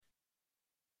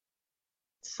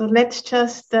So let's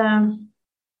just, come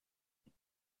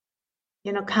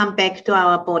back to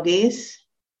our bodies.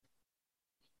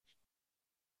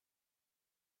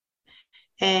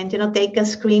 And, take a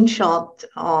screenshot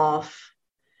of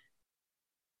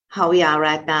how we are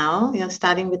right now,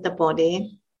 starting with the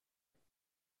body.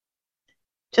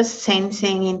 Just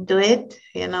sensing into it,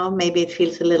 maybe it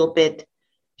feels a little bit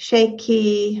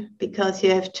shaky because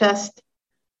you have just,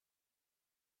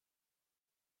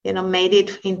 made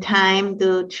it in time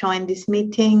to join this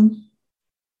meeting.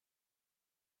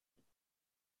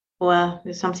 Or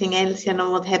there's something else,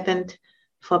 what happened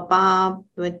for Barb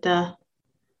with the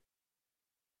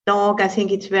dog. I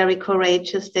think it's very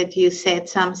courageous that you said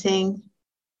something.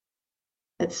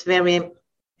 That's very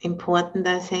important,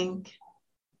 I think.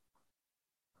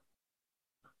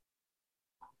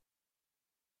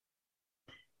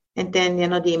 And then,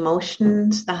 the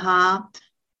emotions, the heart.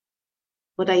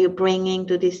 What are you bringing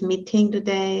to this meeting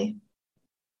today?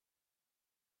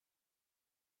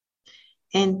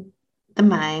 And the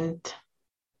mind.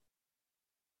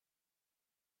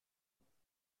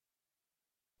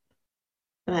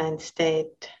 The mind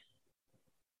state.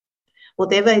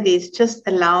 Whatever it is, just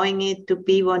allowing it to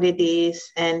be what it is.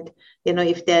 And,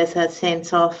 if there's a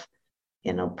sense of,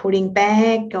 pulling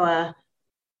back or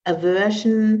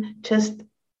aversion,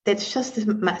 that's just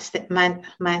the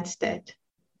mind state.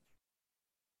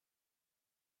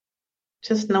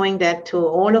 Just knowing that too,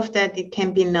 all of that, it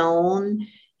can be known.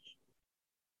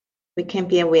 We can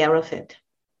be aware of it.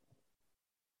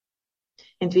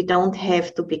 And we don't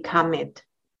have to become it.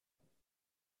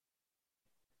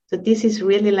 So this is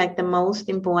really like the most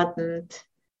important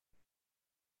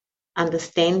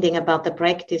understanding about the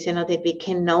practice, that we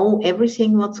can know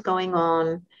everything what's going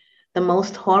on, the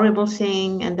most horrible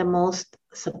thing and the most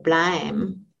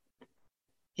sublime.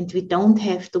 And we don't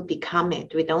have to become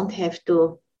it. We don't have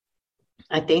to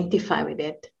identify with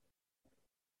it.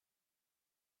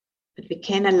 But we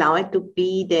can allow it to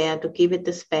be there, to give it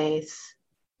the space.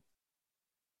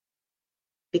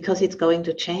 Because it's going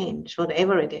to change,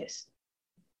 whatever it is.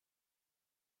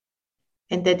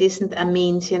 And that isn't a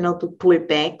means, to pull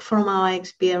back from our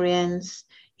experience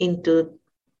into,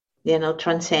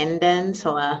 transcendence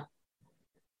or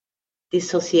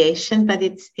dissociation, but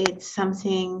it's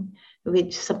something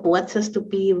which supports us to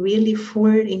be really full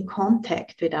in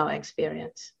contact with our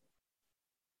experience.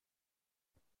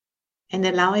 And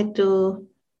allow it to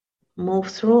move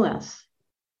through us.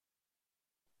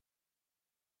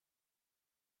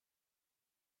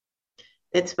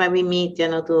 That's why we meet,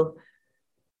 to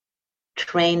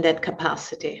train that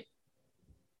capacity.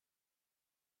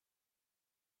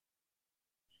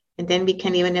 And then we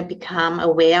can even become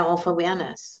aware of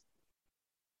awareness.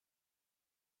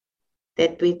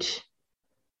 That which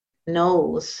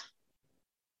knows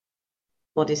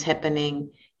what is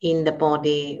happening in the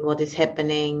body, what is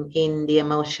happening in the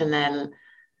emotional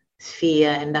sphere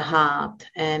and the heart,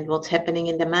 and what's happening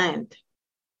in the mind.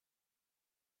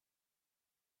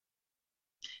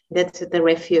 That's the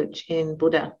refuge in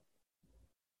Buddha.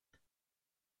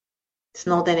 It's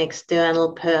not an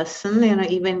external person,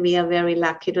 even we are very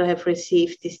lucky to have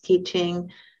received this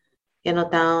teaching,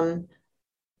 down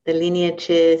the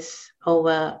lineages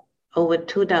over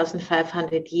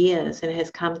 2,500 years, and it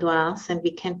has come to us, and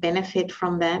we can benefit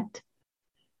from that.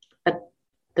 But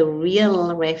the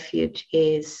real refuge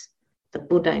is the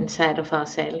Buddha inside of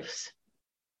ourselves.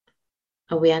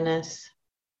 Awareness.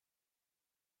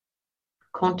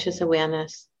 Conscious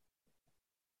awareness.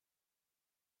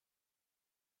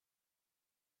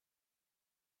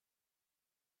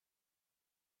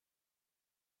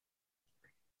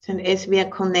 And as we are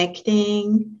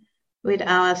connecting with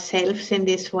ourselves in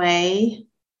this way,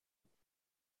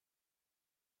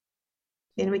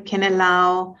 then we can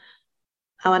allow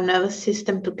our nervous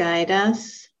system to guide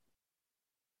us.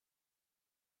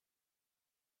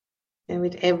 And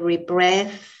with every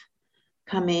breath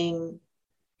coming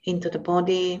into the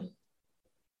body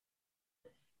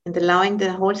and allowing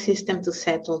the whole system to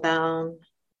settle down.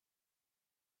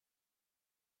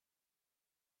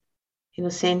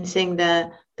 Sensing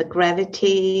the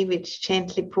gravity which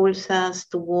gently pulls us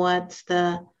towards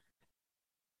the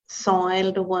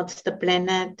soil, towards the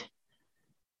planet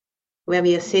where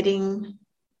we are sitting.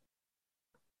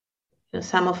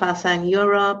 Some of us are in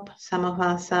Europe, some of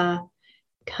us are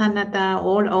Canada,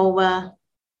 all over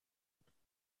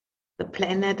the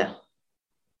planet,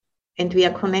 and we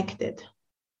are connected.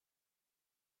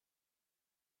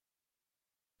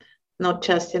 Not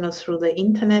just, through the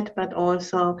internet, but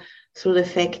also through the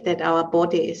fact that our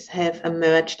bodies have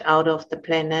emerged out of the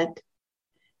planet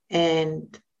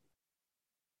and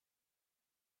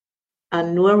are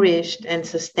nourished and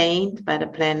sustained by the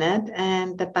planet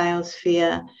and the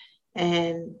biosphere,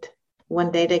 and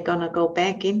one day they're gonna go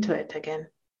back into it again.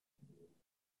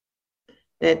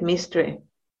 That mystery.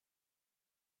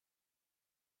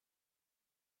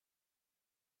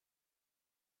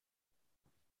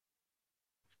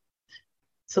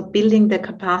 So building the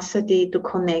capacity to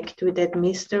connect with that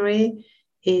mystery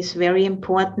is very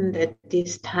important at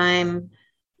this time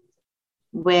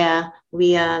where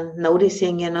we are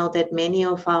noticing, that many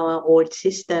of our old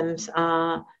systems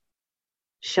are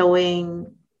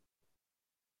showing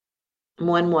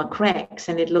more and more cracks,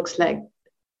 and it looks like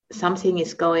something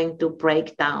is going to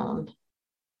break down.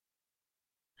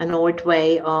 An old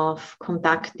way of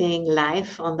conducting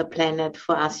life on the planet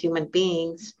for us human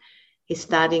beings is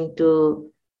starting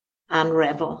to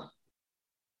unravel.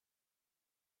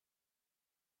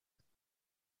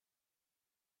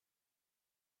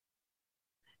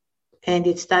 And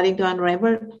it's starting to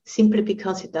unravel simply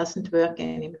because it doesn't work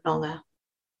any longer.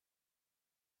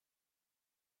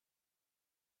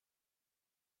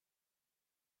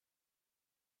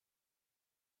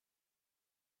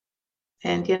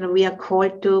 And we are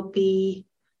called to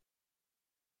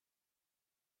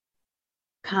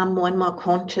become more and more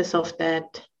conscious of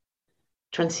that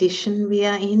transition we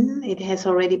are in. It has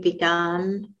already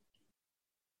begun.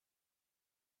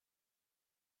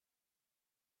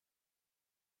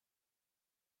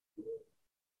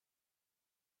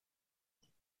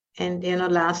 And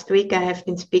last week I have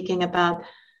been speaking about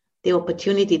the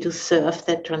opportunity to serve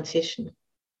that transition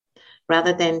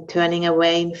rather than turning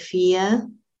away in fear,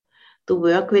 to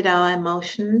work with our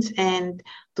emotions and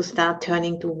to start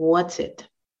turning towards it.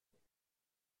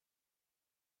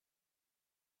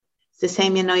 It's the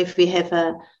same, if we have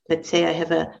let's say I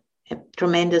have a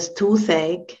tremendous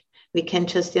toothache, we can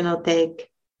just,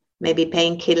 take maybe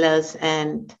painkillers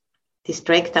and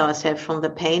distract ourselves from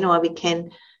the pain, or we can,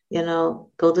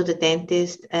 go to the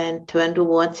dentist and turn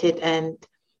towards it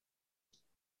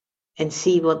and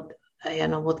see what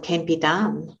can be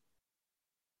done.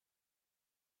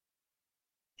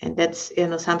 And that's,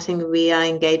 something we are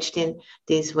engaged in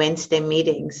these Wednesday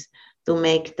meetings, to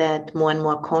make that more and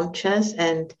more conscious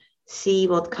and see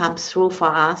what comes through for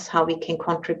us, how we can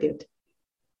contribute.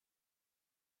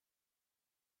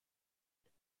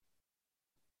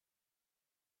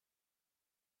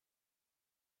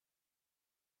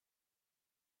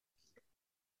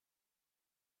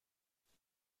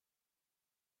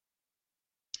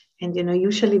 And,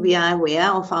 usually we are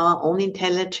aware of our own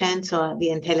intelligence or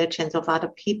the intelligence of other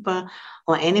people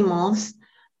or animals,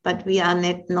 but we are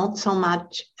not so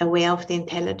much aware of the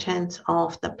intelligence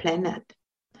of the planet,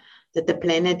 that the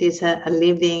planet is a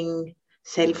living,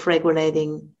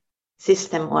 self-regulating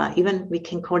system, or even we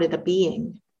can call it a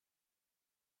being.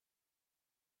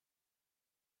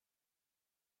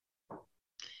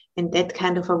 And that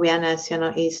kind of awareness,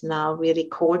 is now really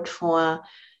called for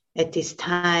at this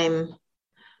time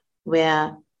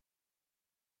where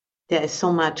there is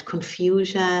so much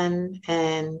confusion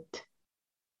and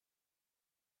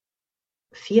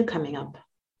fear coming up.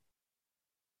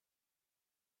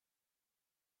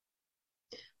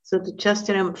 So to just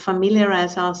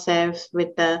familiarize ourselves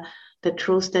with the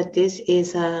truth that this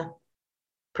is a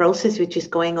process which is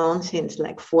going on since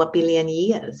like 4 billion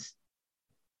years.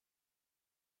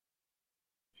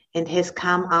 And has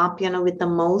come up, with the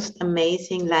most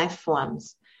amazing life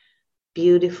forms,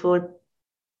 beautiful,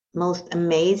 most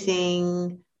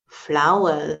amazing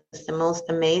flowers, the most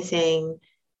amazing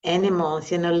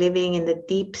animals, living in the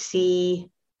deep sea,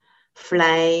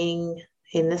 flying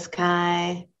in the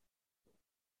sky.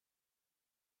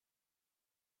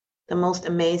 The most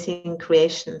amazing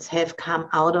creations have come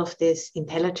out of this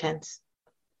intelligence.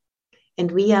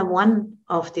 And we are one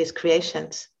of these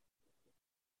creations.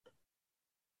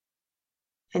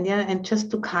 And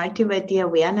just to cultivate the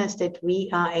awareness that we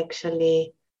are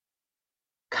actually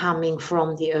coming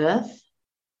from the earth.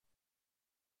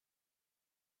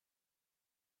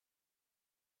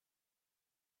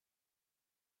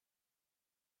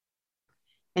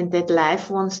 And that life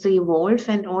wants to evolve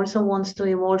and also wants to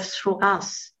evolve through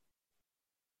us.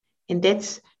 And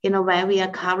that's, why we are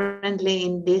currently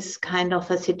in this kind of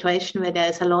a situation where there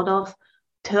is a lot of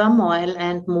turmoil,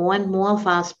 and more of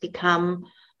us become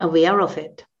aware of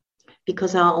it,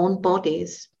 because our own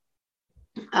bodies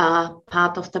are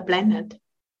part of the planet.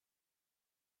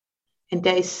 And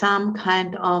there is some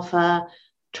kind of a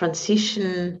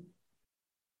transition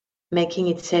making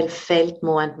itself felt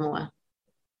more and more.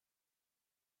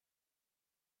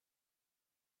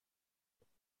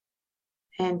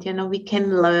 And, we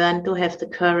can learn to have the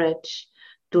courage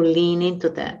to lean into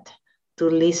that, to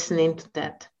listen into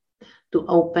that, to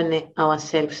open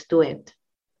ourselves to it.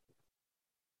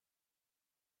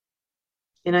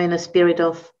 In a spirit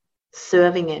of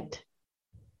serving it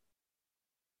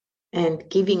and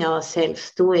giving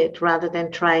ourselves to it rather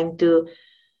than trying to,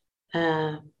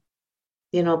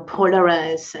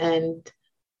 polarize and,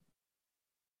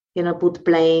 put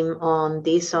blame on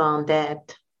this or on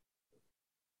that.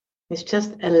 It's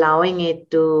just allowing it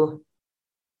to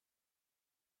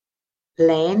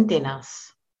land in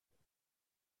us,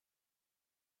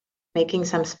 making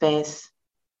some space.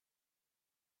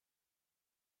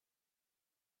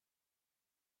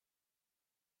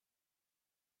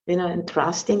 And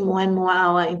trusting more and more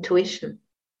our intuition.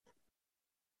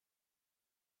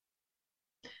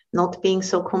 Not being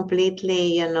so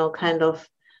completely, kind of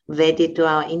wedded to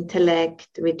our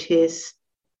intellect, which is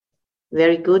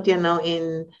very good,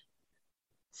 in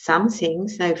some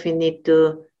things. If we need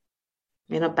to,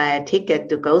 buy a ticket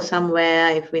to go somewhere,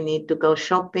 if we need to go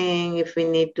shopping, if we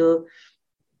need to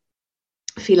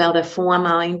fill out a form,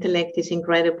 our intellect is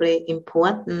incredibly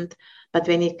important. But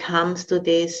when it comes to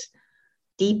this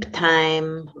deep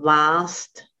time,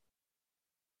 vast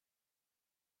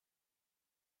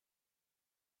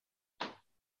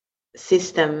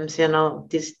systems,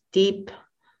 this deep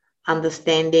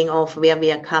understanding of where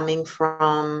we are coming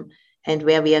from and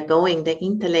where we are going, the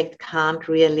intellect can't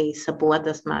really support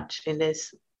us much in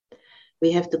this.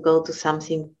 We have to go to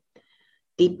something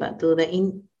deeper, to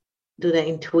the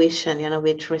intuition,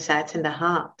 which resides in the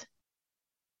heart.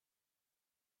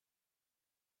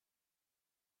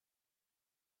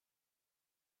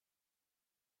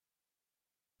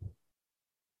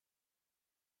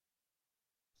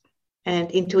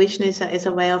 And intuition is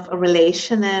a way of a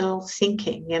relational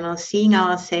thinking, seeing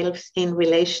ourselves in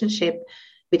relationship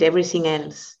with everything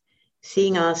else,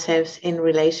 seeing ourselves in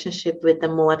relationship with the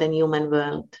more than human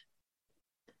world.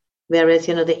 Whereas,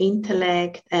 the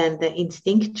intellect and the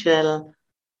instinctual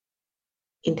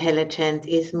intelligence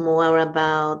is more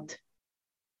about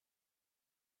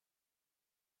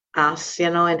us,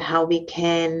 and how we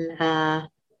can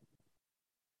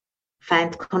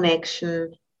find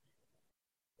connection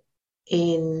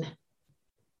in,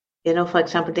 for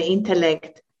example, the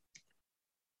intellect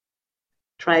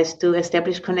tries to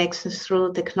establish connections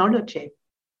through technology,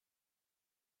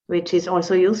 which is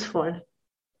also useful.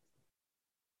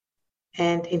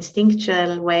 And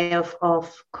instinctual way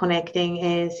of connecting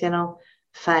is,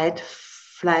 fight,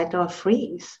 flight, or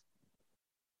freeze.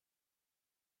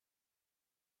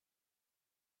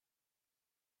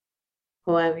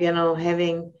 Or,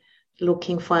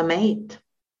 looking for a mate.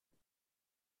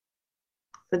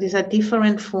 So these are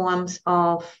different forms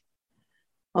of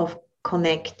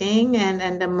connecting,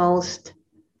 and the most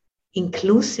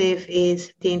inclusive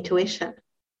is the intuition.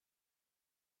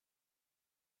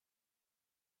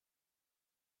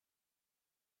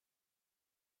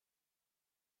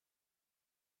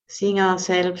 Seeing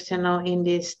ourselves, in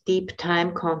this deep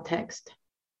time context.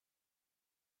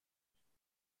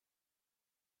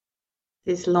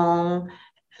 This long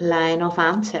line of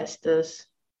ancestors,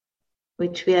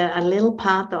 which we are a little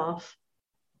part of.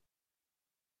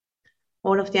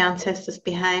 All of the ancestors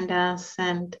behind us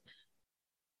and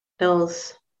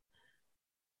those,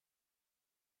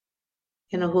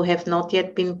 who have not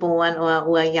yet been born or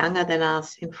who are younger than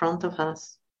us in front of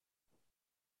us.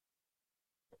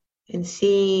 And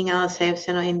seeing ourselves,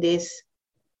 in this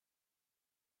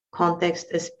context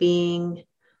as being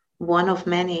one of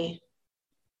many,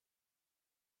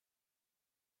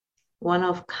 one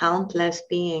of countless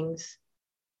beings.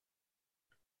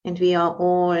 And we are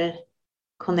all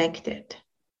connected.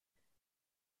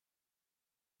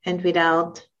 And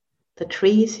without the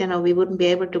trees, we wouldn't be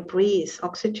able to breathe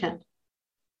oxygen.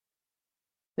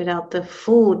 Without the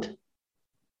food,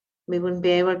 we wouldn't be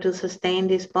able to sustain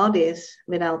these bodies.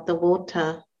 Without the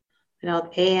water,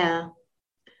 without air.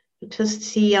 We just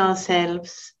see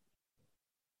ourselves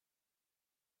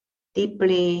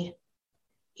deeply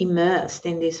immersed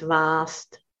in this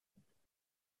vast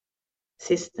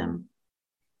system.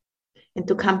 And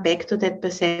to come back to that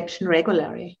perception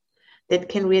regularly, that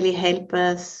can really help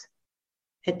us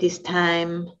at this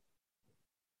time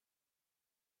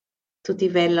to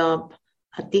develop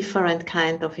a different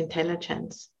kind of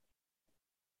intelligence.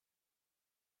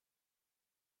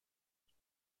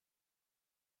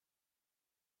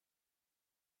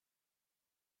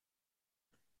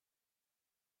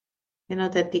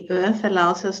 That the earth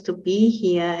allows us to be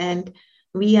here, and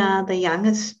we are the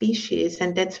youngest species,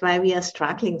 and that's why we are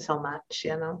struggling so much,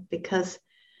 because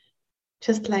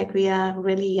just like we are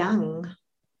really young,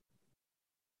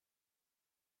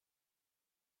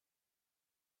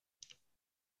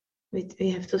 we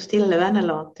have to still learn a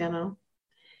lot,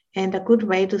 And a good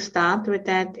way to start with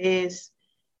that is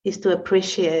to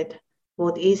appreciate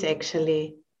what is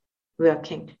actually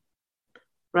working,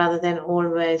 rather than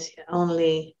always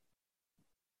only,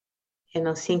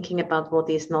 thinking about what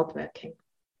is not working.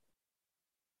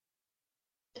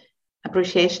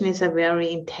 Appreciation is a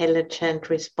very intelligent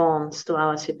response to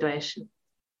our situation.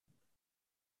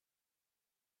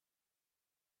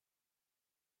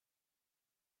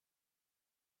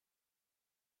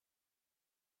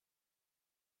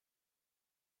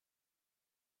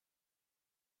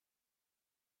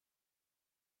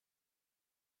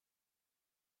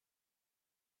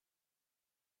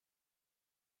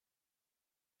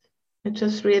 And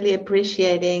just really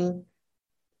appreciating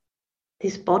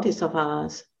these bodies of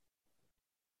ours.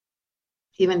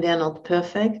 Even they're not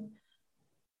perfect,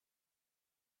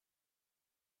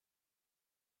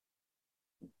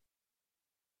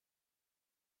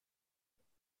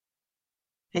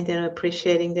 and then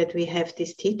appreciating that we have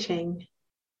this teaching,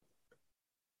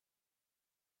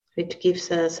 which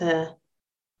gives us a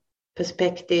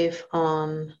perspective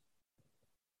on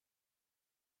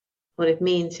what it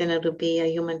means, to be a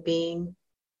human being,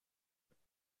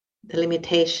 the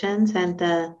limitations and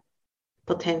the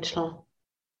potential.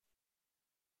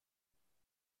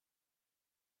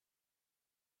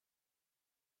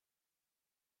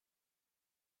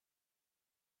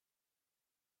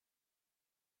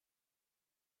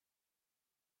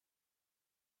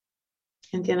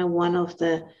 And one of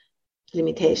the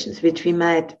limitations which we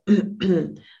might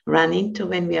run into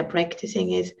when we are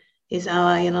practicing is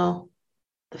our,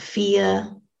 the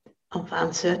fear of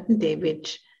uncertainty,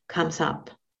 which comes up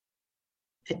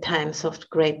at times of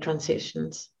great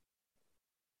transitions.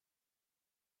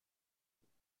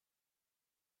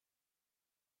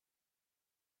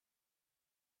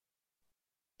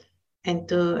 And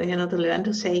to learn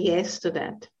to say yes to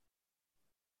that.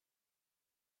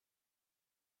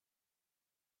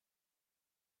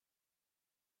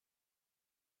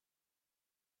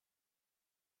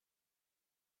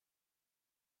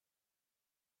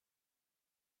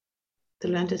 To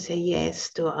learn to say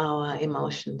yes to our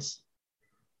emotions.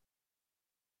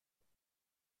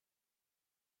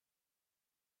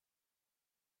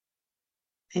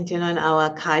 And in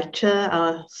our culture,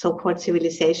 our so-called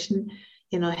civilization,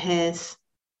 has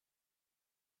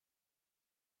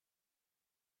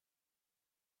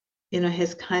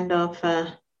kind of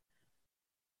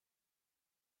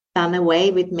done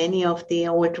away with many of the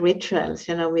old rituals,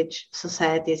 which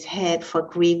societies had for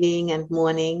grieving and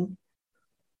mourning,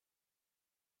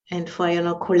 and for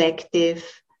collective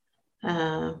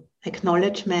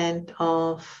acknowledgement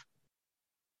of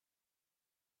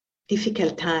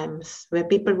difficult times, where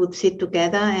people would sit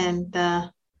together and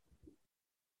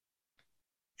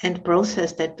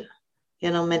process that,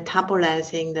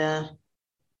 metabolizing the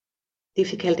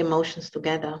difficult emotions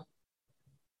together.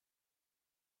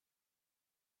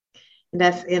 And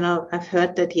I've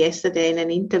heard that yesterday in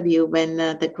an interview when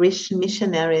the Christian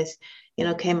missionaries,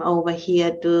 came over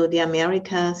here to the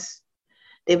Americas.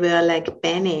 They were like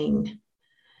banning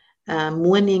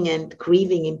mourning and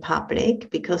grieving in public,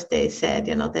 because they said,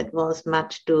 that was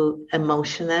much too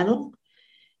emotional,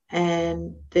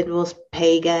 and that was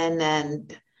pagan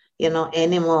and,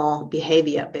 animal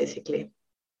behavior, basically.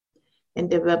 And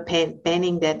they were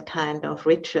banning that kind of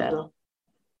ritual.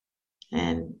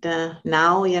 And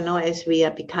now, as we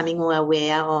are becoming more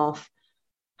aware of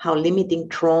how limiting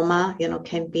trauma,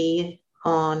 can be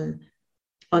on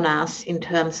us in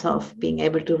terms of being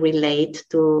able to relate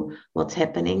to what's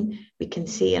happening, we can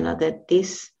see, that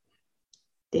this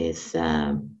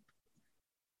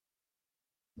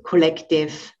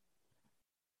collective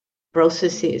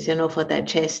processes, for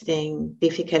digesting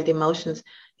difficult emotions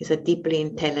is a deeply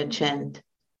intelligent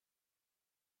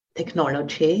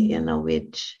technology,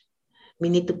 which we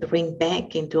need to bring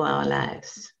back into our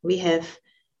lives. We have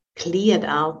cleared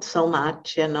out so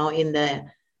much, in the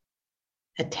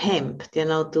attempt,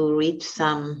 to reach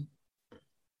some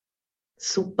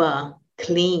super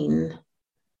clean,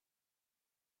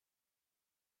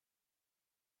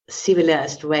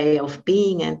 civilized way of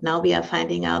being. And now we are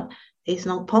finding out it's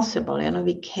not possible.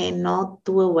 We cannot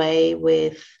do away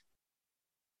with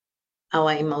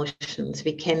our emotions.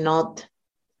 We cannot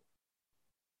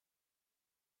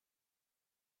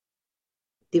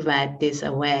divide this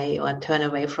away or turn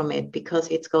away from it, because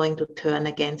it's going to turn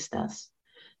against us,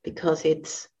 because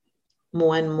it's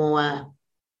more and more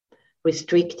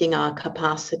restricting our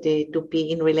capacity to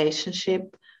be in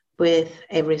relationship with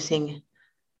everything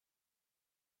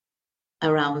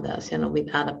around us,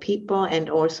 with other people and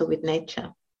also with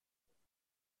nature.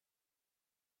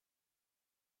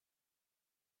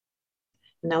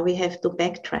 Now we have to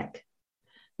backtrack.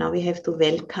 Now we have to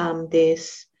welcome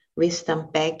this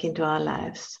wisdom back into our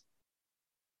lives.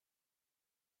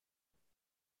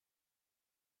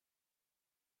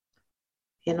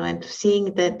 And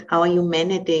seeing that our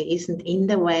humanity isn't in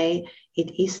the way,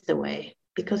 it is the way,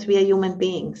 because we are human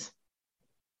beings.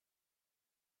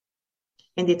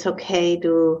 And it's okay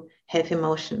to have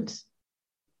emotions.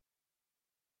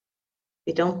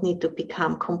 We don't need to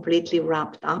become completely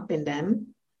wrapped up in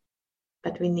them,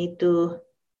 but we need to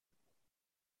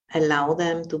allow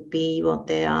them to be what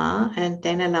they are and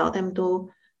then allow them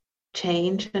to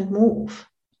change and move.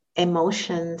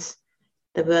 Emotions,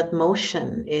 the word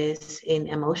motion is in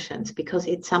emotions because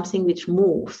it's something which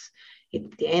moves.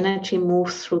 The energy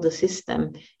moves through the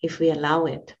system if we allow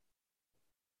it.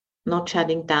 Not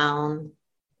shutting down,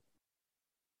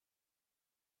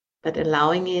 but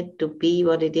allowing it to be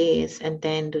what it is and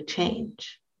then to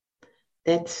change.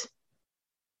 That's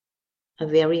a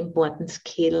very important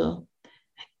skill.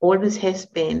 Always has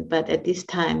been, but at this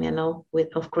time,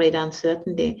 of great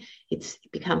uncertainty, it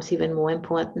becomes even more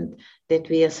important that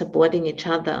we are supporting each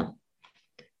other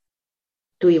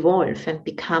to evolve and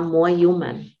become more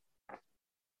human.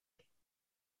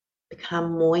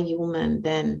 Become more human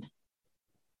than,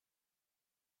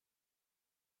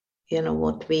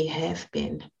 what we have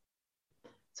been.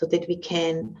 So that we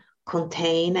can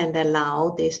contain and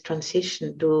allow this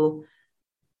transition to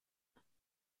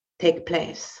take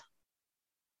place.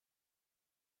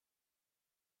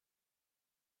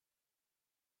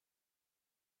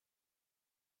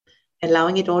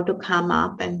 Allowing it all to come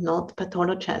up and not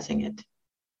pathologizing it.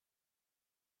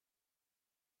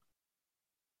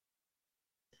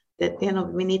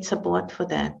 That, we need support for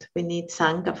that. We need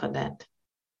Sangha for that.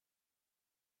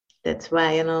 That's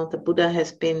why, the Buddha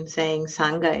has been saying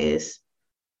Sangha is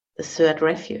the third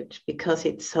refuge, because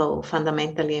it's so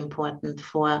fundamentally important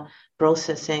for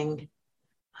processing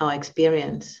our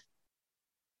experience.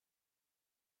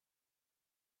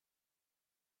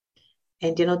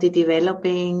 And, the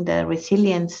developing the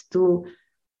resilience to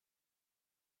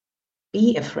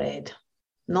be afraid,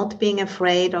 not being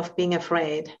afraid of being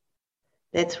afraid.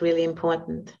 That's really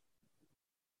important.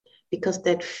 Because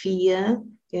that fear,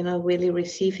 really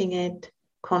receiving it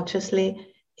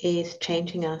consciously is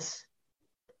changing us.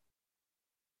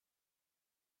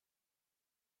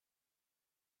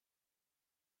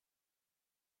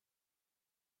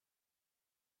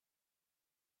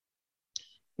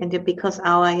 And because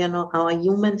our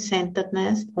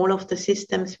human-centeredness, all of the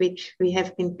systems which we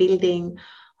have been building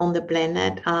on the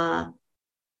planet are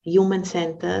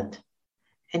human-centered.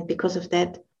 And because of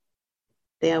that,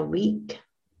 they are weak.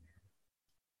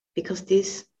 Because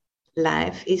this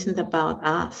life isn't about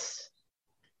us.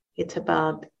 It's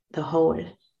about the whole.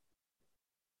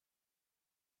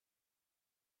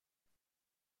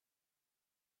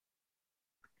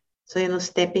 So,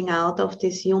 stepping out of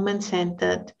these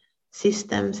human-centered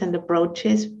systems and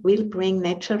approaches will bring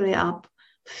naturally up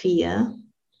fear.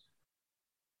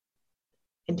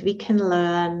 And we can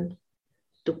learn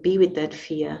to be with that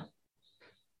fear.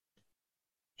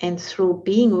 And through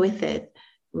being with it,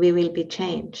 we will be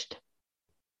changed.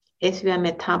 As we are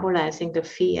metabolizing the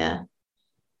fear,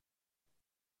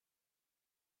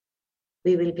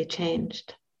 we will be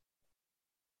changed.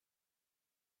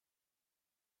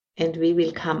 And we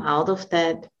will come out of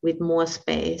that with more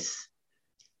space,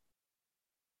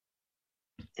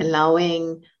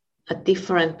 allowing a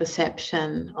different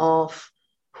perception of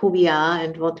who we are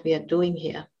and what we are doing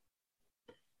here.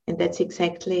 And that's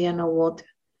exactly, what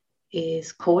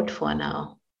is called for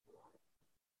now.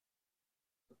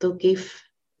 To give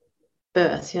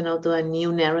birth, to a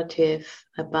new narrative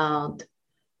about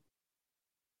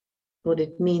what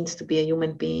it means to be a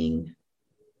human being.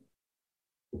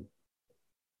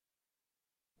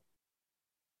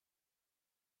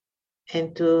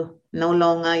 And to no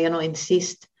longer,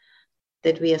 insist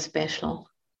that we are special.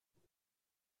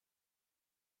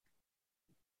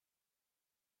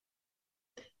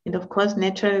 And of course,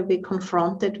 naturally, we're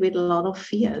confronted with a lot of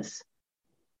fears.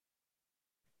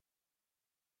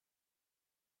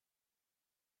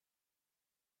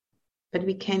 But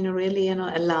we can really,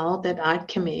 allow that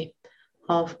alchemy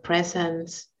of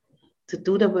presence to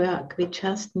do the work. We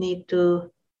just need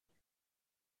to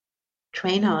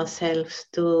train ourselves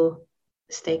to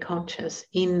stay conscious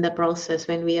in the process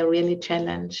when we are really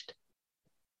challenged.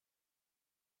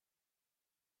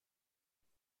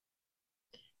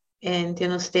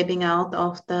 And, stepping out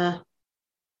of the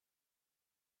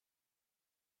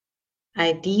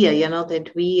idea,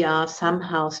 that we are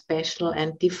somehow special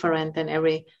and different than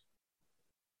everything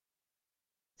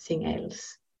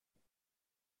else.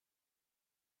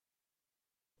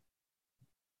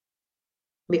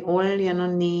 We all,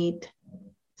 need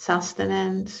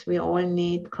sustenance, we all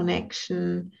need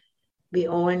connection, we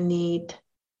all need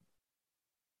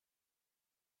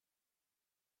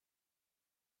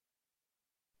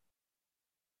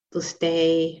to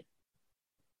stay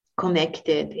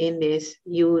connected in this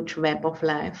huge web of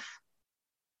life.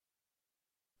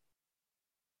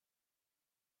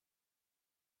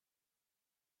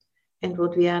 And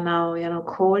what we are now,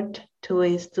 called to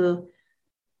is to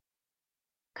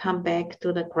come back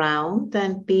to the ground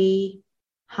and be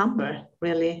humble,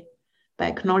 really, by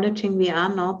acknowledging we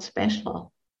are not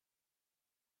special.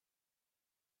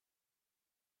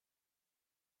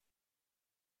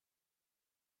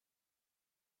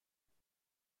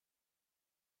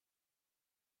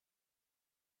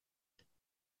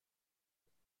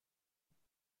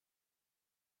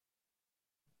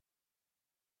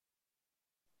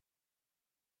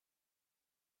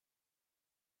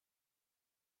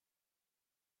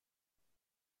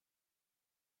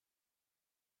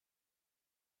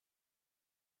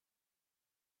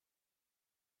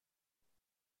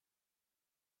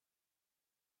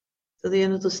 So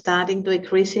to starting to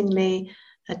increasingly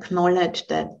acknowledge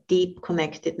that deep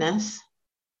connectedness.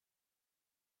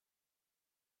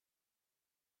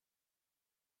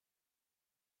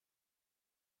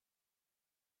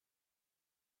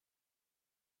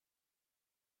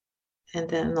 And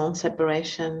the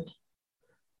non-separation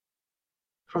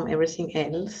from everything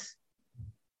else.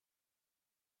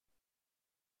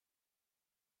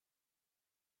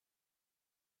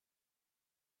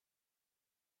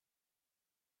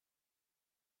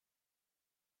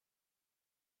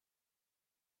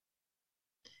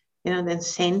 Then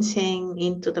sensing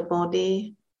into the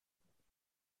body.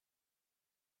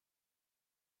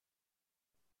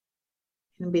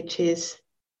 Which is,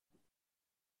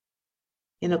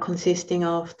 consisting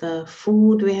of the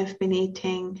food we have been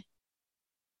eating,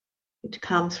 which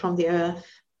comes from the earth,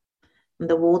 and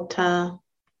the water,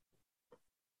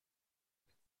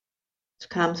 which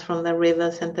comes from the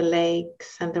rivers and the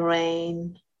lakes and the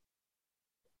rain,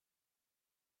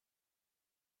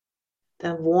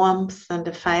 the warmth and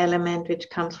the fire element, which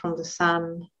comes from the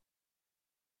sun,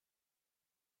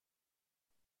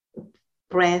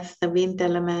 breath, the wind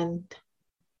element,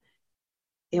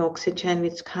 the oxygen,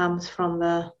 which comes from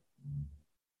the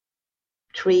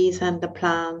trees and the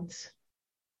plants.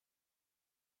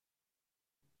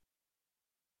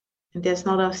 And there's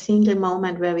not a single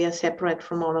moment where we are separate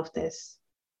from all of this.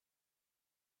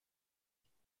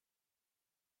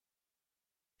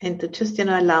 And to just,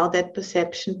 allow that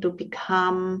perception to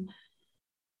become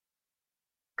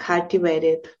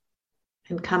cultivated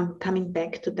and coming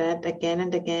back to that again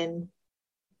and again.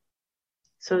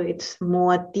 So it's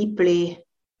more deeply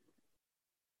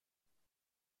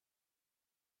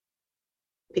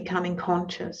becoming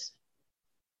conscious.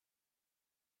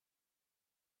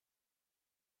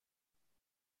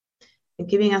 And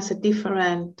giving us a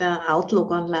different outlook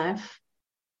on life.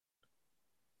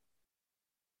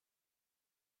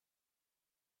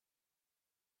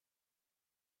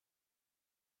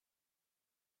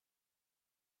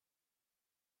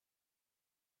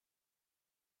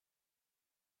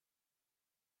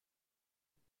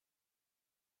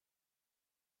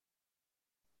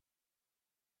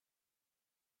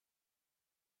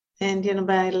 And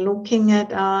by looking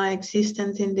at our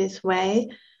existence in this way,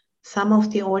 some of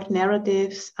the old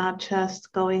narratives are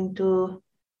just going to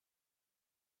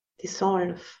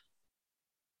dissolve.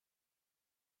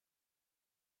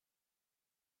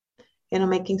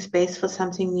 Making space for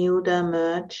something new to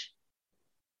emerge.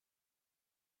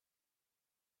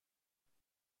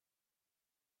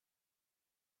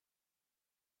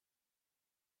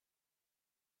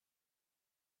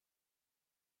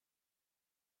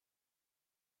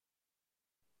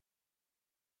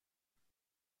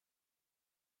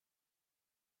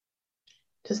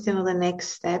 Just, the next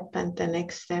step and the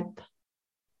next step.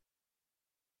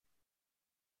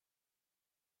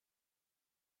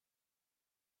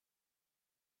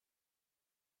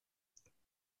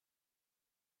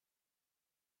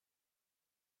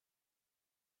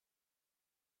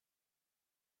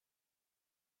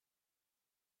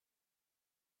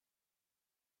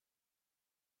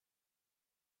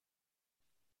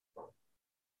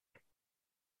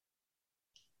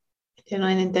 And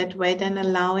in that way, then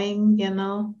allowing,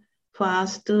 for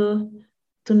us to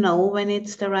know when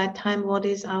it's the right time, what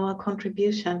is our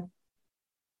contribution.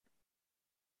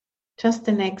 Just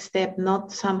the next step,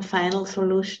 not some final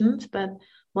solutions, but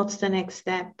what's the next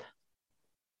step?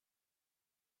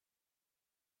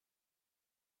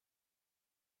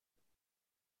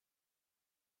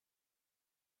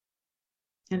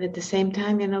 And at the same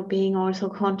time, being also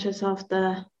conscious of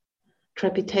the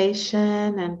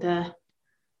trepidation and the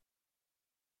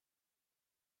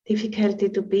difficulty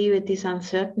to be with this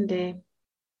uncertainty.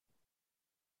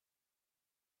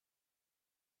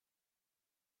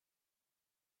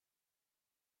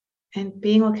 And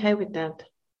being okay with that.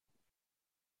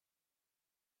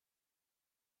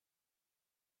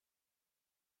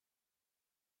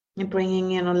 And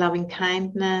bringing, loving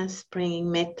kindness,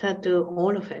 bringing metta to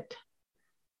all of it.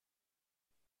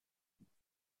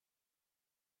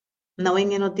 Knowing,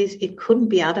 this, it couldn't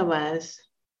be otherwise.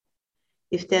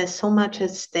 If there's so much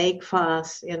at stake for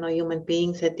us, human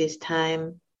beings at this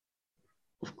time,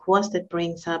 of course that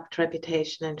brings up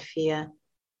trepidation and fear.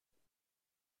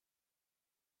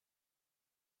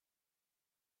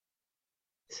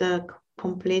 It's a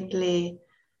completely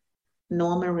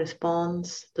normal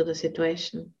response to the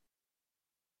situation.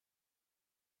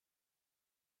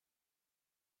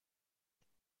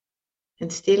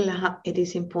 And still, it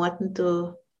is important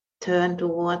to turn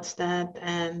towards that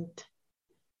and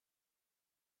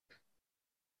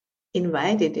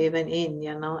invite it even in,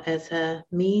 as a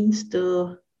means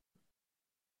to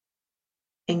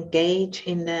engage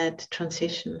in that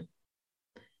transition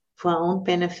for our own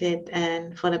benefit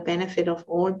and for the benefit of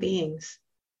all beings,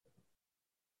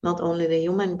 not only the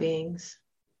human beings.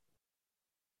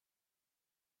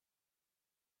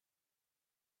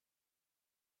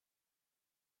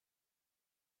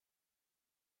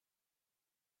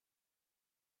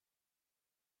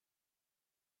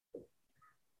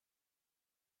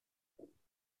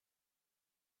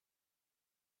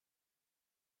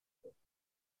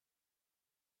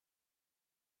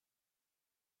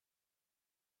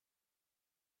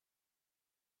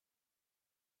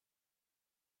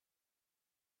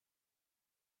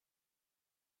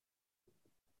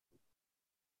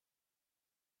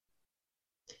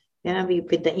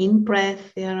 With the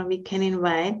in-breath, we can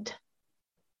invite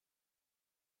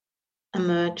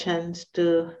emergence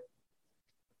to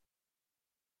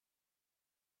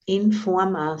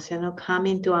inform us, come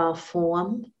into our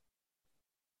form.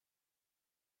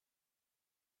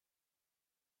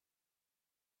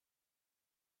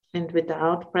 And with the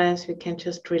out-breath, we can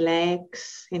just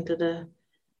relax into the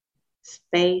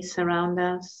space around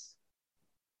us.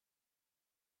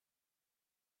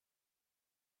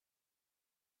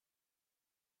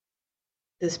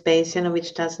 The space,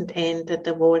 which doesn't end at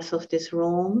the walls of this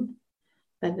room,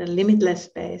 but a limitless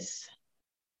space.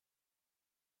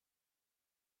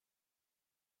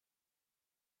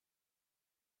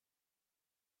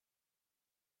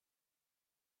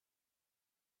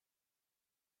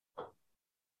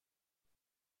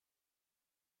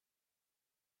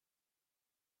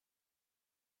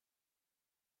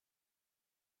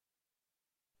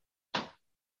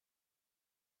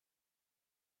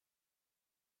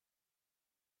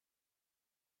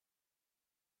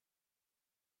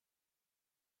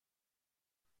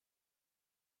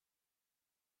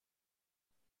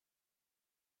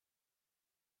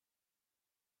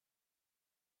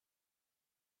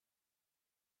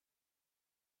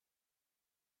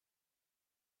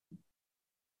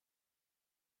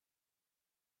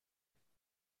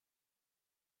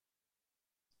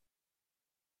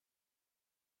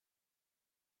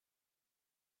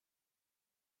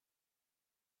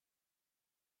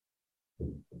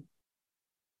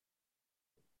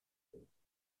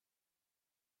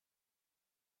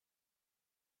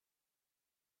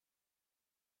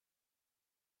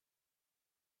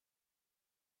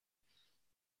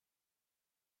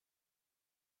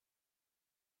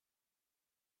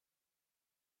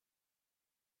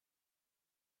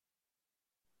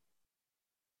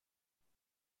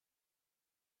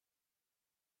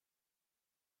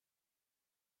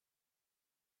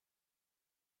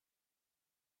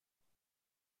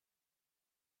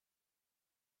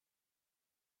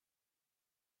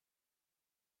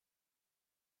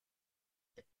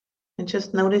 And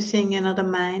just noticing, the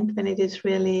mind when it is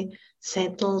really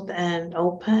settled and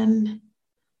open.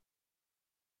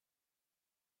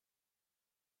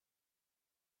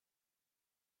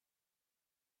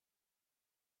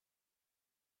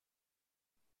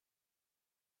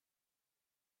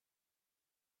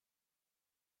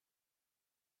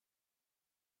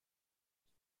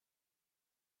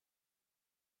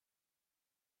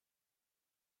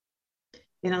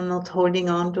 Not holding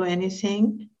on to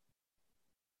anything.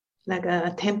 Like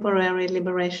a temporary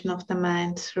liberation of the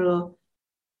mind through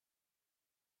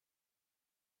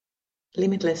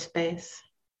limitless space.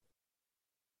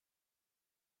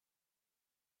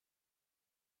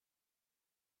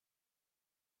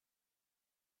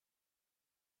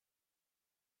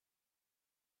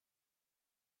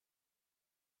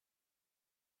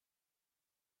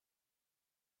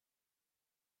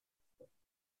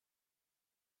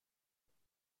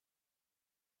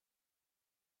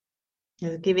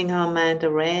 Giving our mind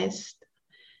a rest,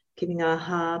 giving our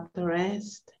heart a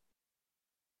rest.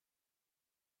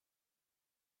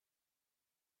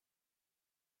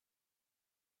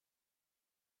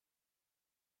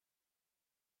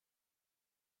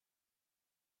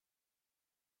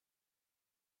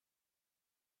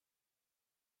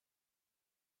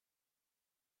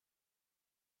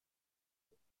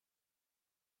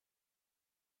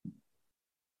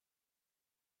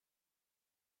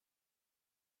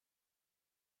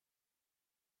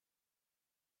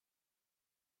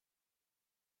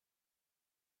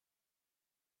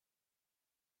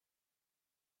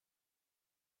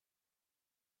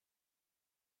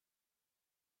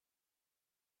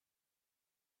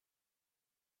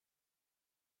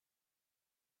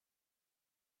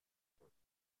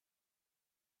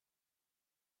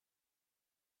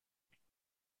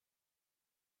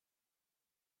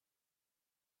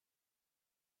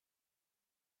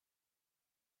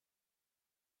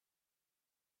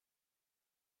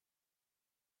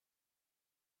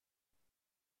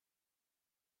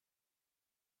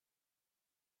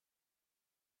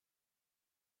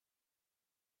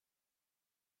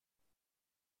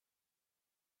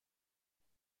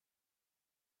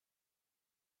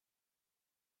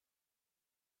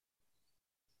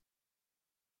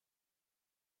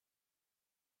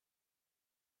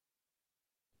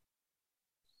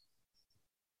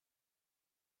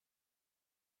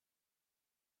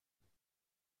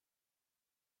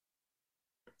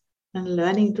 And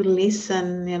learning to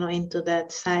listen, into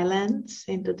that silence,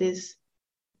 into this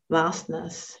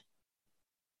vastness.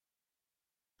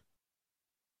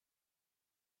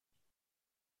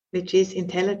 Which is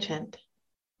intelligent.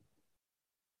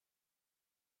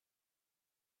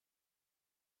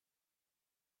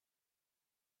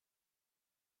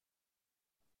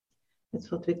 That's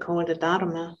what we call the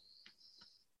Dharma.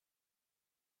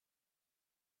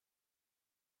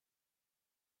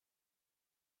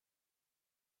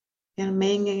 And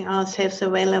making ourselves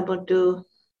available to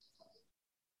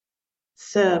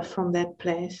serve from that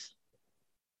place.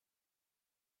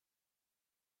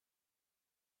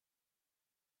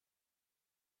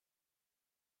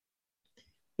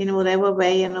 In whatever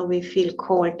way, we feel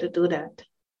called to do that.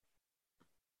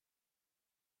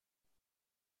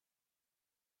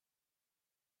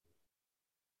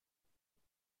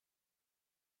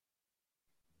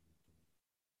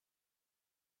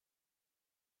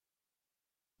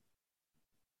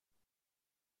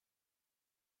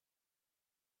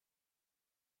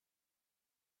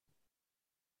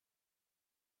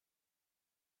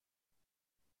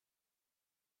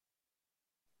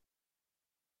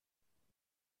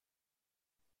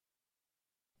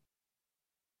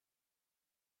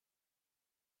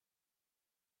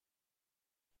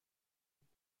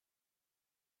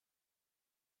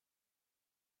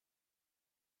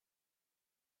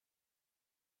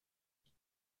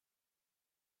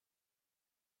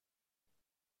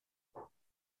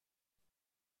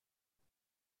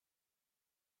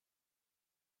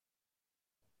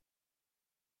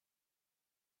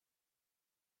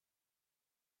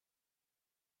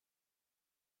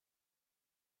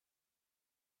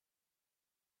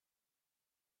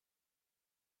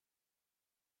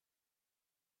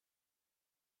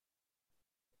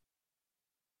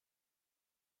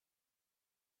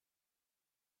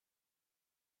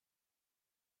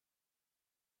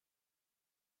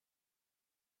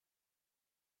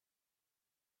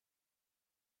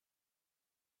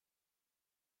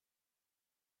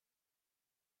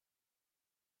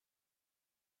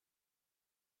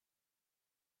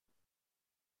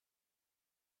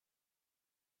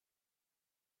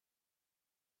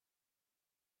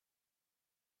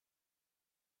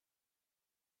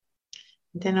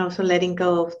 Then also letting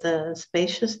go of the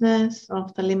spaciousness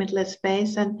of the limitless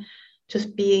space and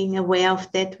just being aware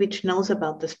of that which knows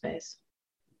about the space.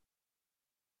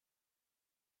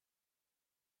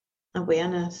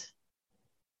 Awareness.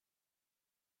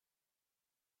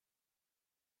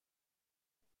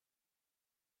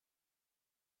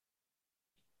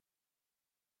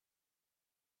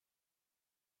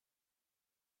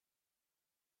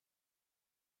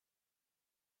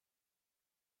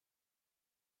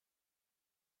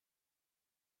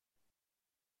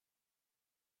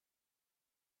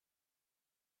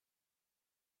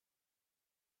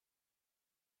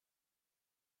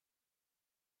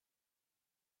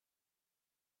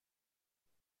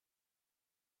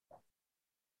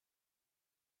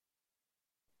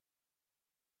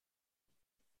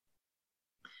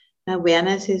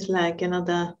 Awareness is like,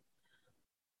 the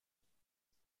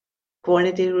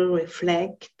quality to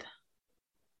reflect,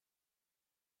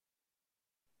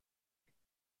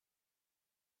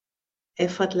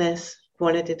 effortless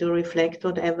quality to reflect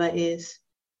whatever is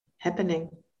happening.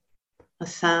 A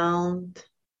sound,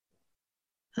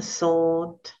 a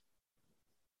thought,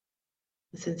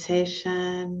 a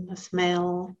sensation, a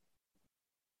smell,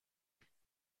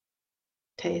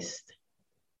 taste.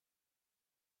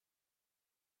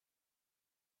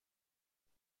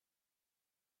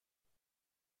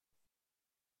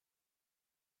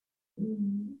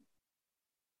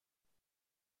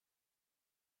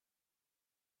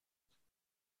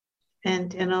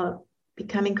 And,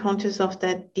 becoming conscious of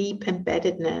that deep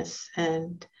embeddedness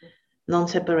and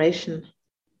non-separation.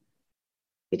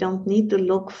 We don't need to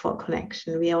look for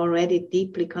connection. We are already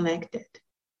deeply connected.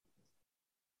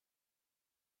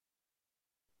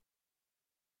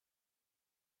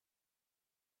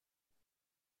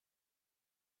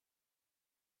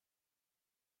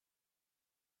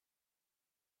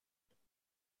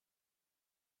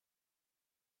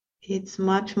 It's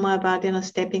much more about,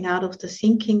 stepping out of the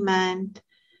thinking mind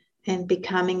and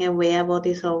becoming aware what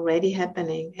is already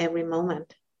happening every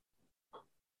moment.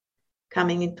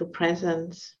 Coming into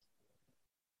presence.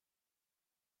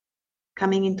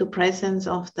 Coming into presence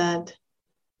of that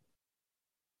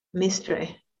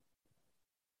mystery,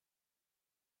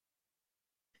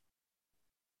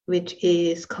 which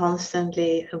is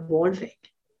constantly evolving.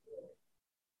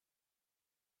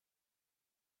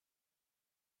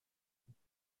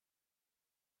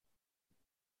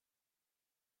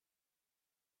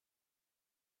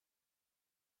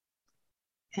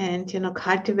 And,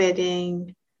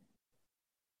 cultivating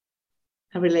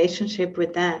a relationship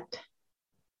with that,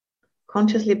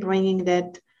 consciously bringing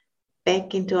that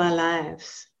back into our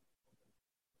lives.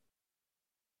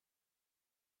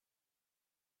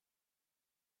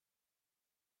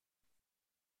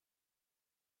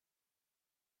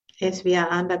 As we are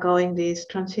undergoing this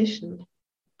transition.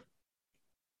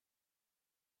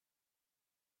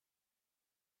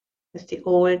 As the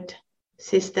old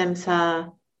systems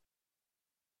are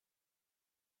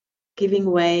giving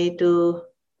way to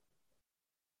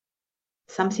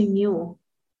something new.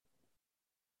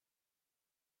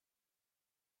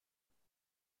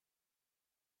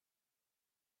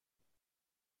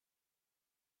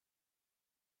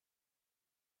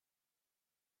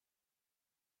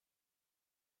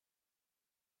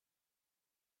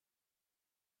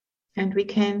 And we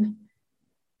can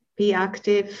be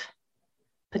active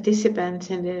participants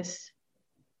in this.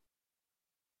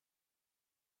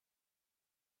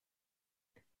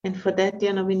 And for that,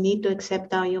 we need to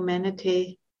accept our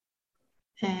humanity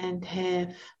and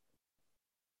have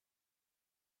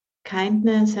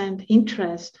kindness and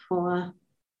interest for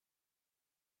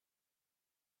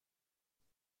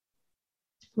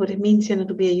what it means,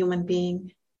 to be a human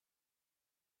being,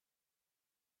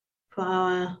 for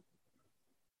our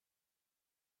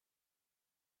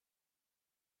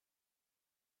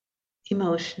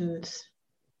emotions,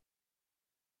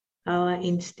 our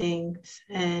instincts,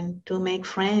 and to make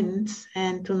friends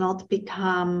and to not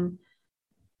become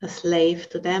a slave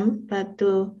to them, but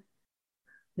to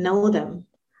know them.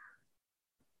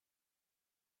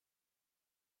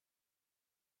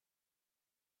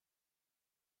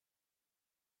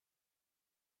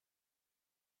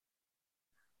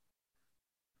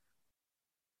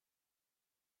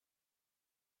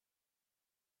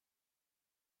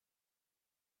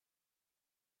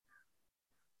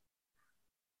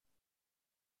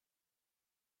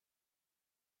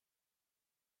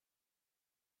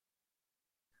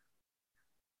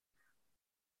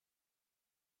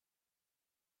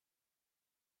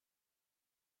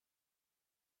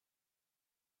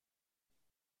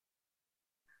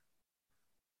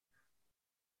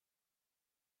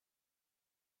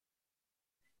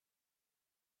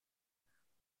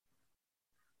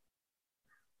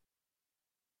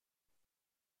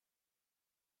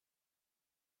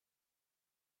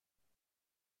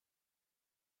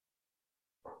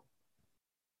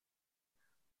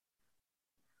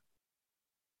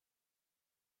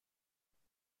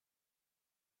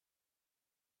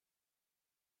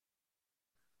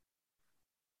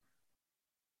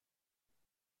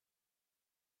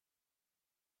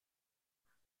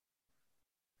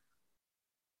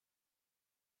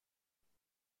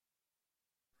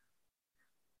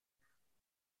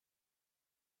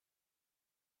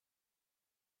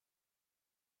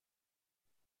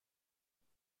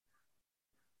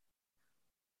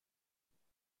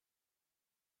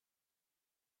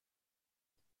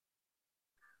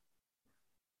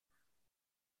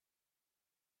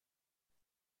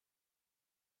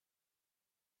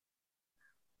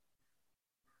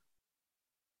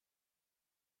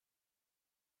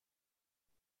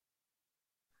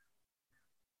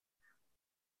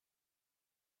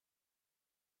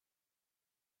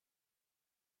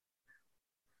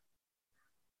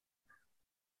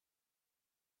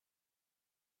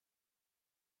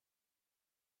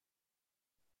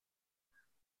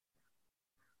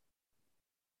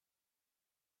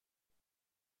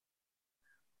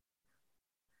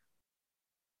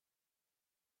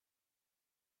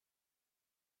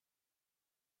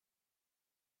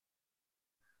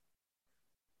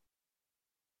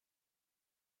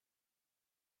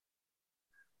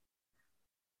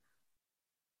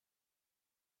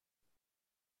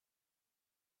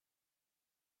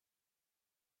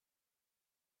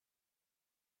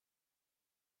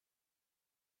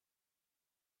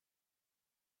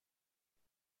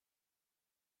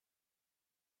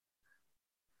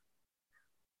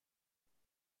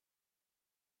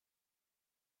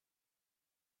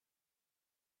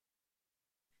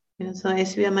 So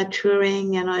as we are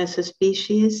maturing, as a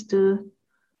species, to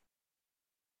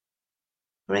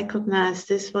recognize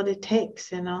this, what it takes,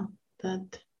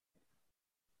 that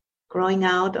growing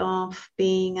out of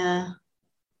being a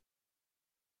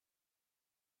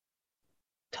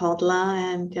toddler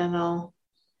and,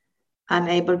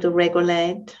 unable to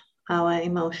regulate our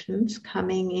emotions,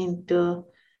 coming into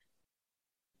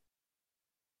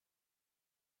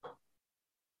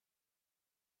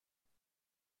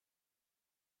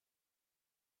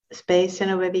space,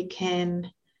 where we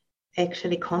can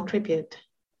actually contribute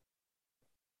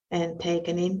and take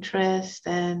an interest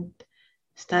and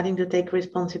starting to take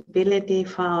responsibility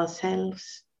for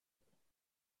ourselves.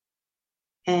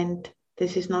 And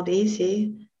this is not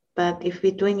easy, but if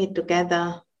we're doing it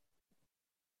together,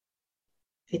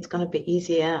 it's going to be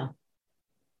easier.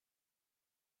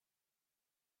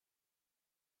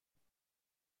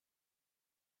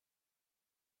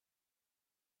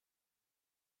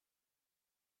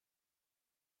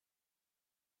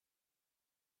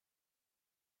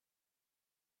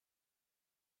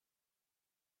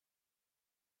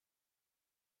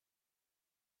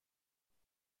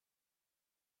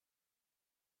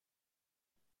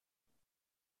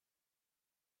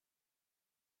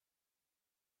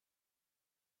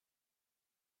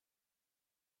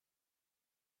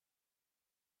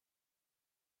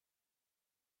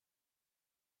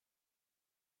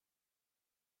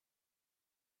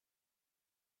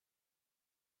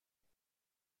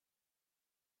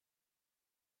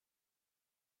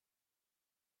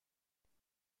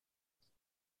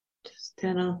 Just,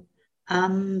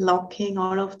 unlocking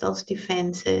all of those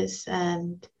defenses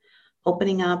and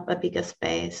opening up a bigger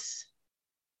space.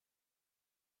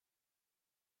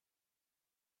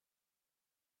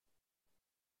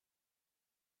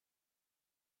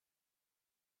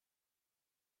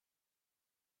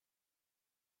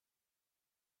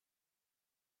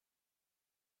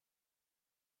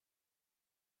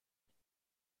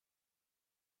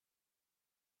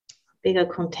 Bigger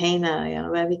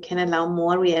container, where we can allow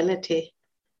more reality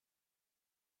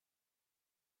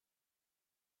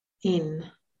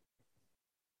in.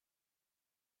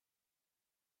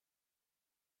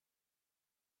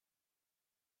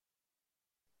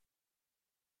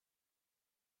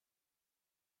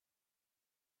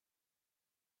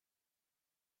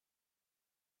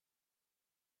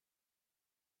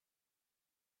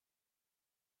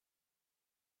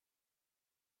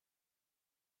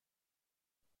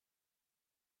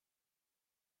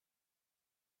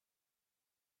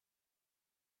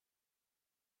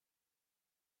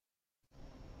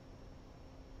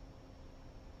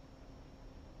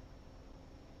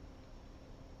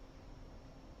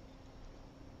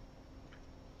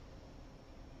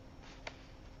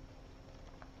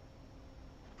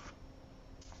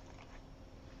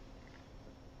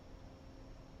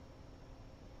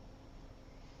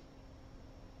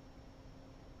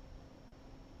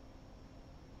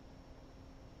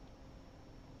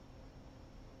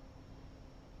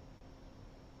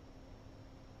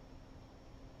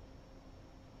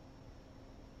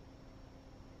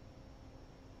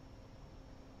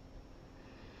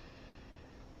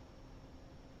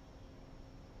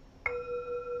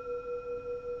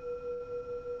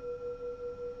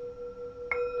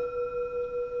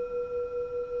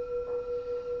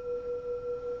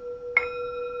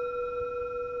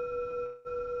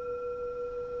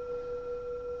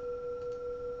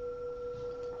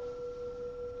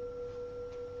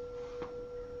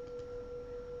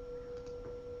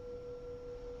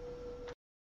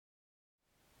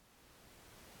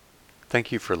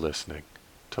 Thank you for listening.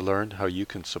 To learn how you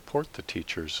can support the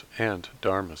teachers and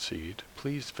Dharma Seed,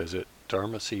 please visit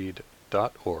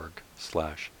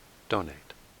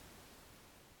dharmaseed.org/donate.